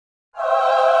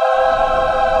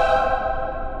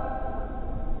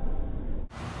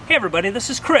everybody, this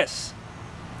is Chris.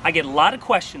 I get a lot of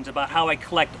questions about how I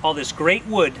collect all this great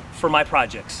wood for my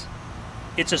projects.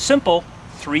 It's a simple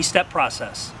 3-step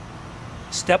process.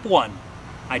 Step 1,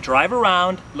 I drive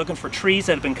around looking for trees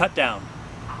that have been cut down.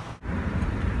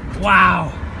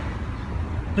 Wow,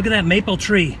 look at that maple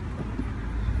tree.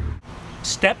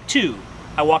 Step 2,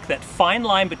 I walk that fine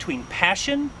line between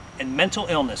passion and mental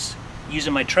illness,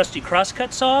 using my trusty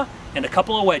crosscut saw and a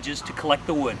couple of wedges to collect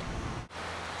the wood.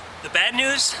 The bad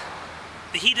news,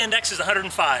 the heat index is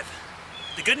 105.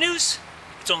 The good news,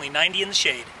 it's only 90 in the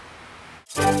shade.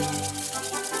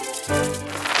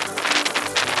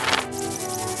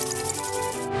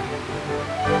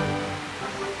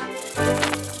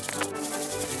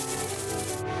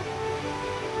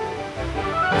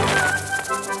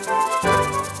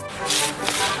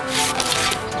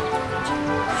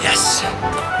 Yes!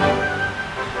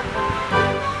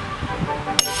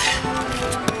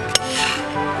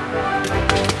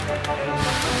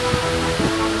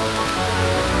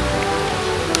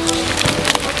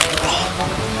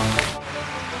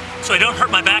 So I don't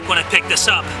hurt my back when I pick this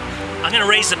up, I'm going to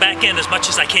raise the back end as much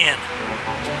as I can.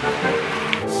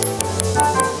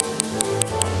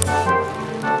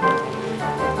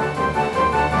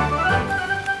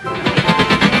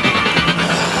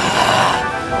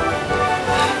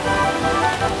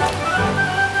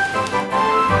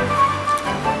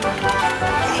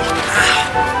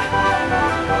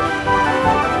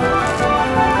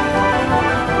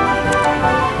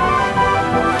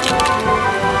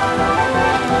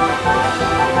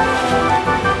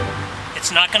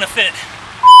 It's not gonna fit.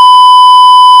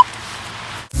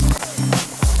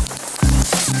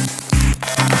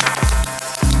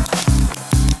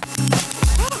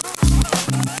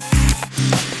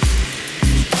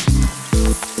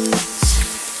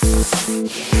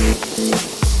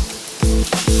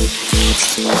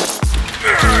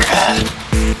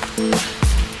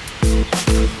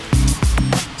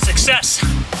 Success!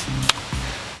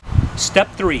 Step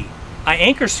 3, I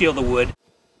anchor seal the wood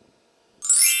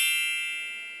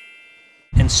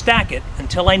and stack it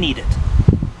until I need it.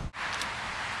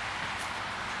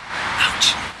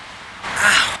 Ouch.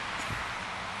 Ow.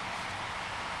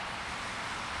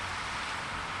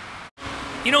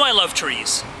 You know I love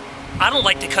trees. I don't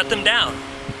like to cut them down.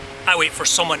 I wait for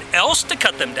someone else to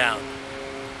cut them down.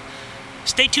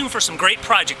 Stay tuned for some great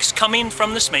projects coming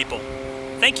from this maple.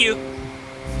 Thank you.